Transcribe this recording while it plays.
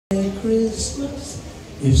Christmas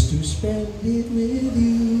is to spend it with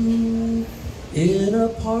you in a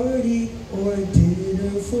party or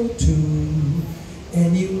dinner for two.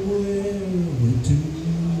 Anywhere would do.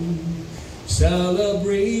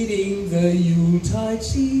 Celebrating the Yuletide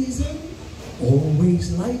season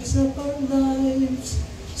always lights up our lives.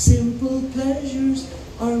 Simple pleasures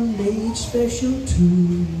are made special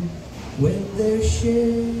too when they're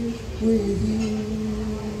shared with you.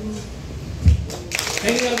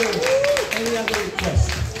 Any other request?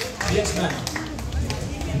 Yes, ma'am.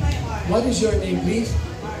 What is your name, please?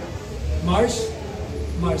 Mars?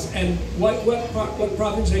 Mars. And what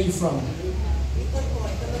province are you from?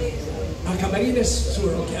 Camarines Sur.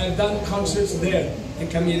 Okay, I've done concerts there in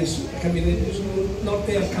Camarines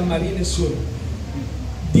Norte and Camarines Sur.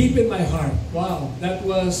 Deep in my heart. Wow, that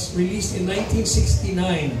was released in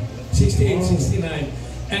 1969, 68, 69.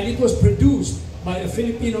 And it was produced by a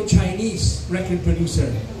Filipino-Chinese record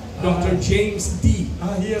producer, Dr. James D.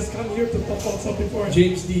 He has come here to perform something for us.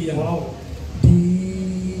 James D. Yeah. Wow.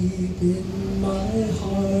 Deep in my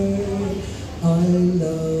heart, I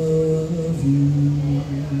love you.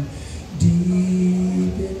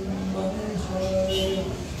 Deep in my heart,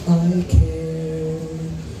 I care.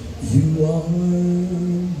 You are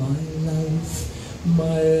my life,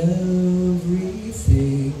 my everything,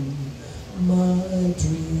 my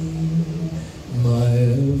dream, my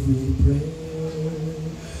every prayer.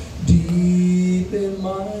 Deep in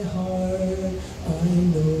my heart, I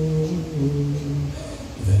know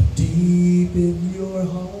that deep in your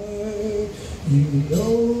heart, you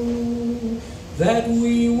know that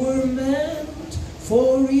we were meant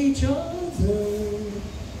for each other.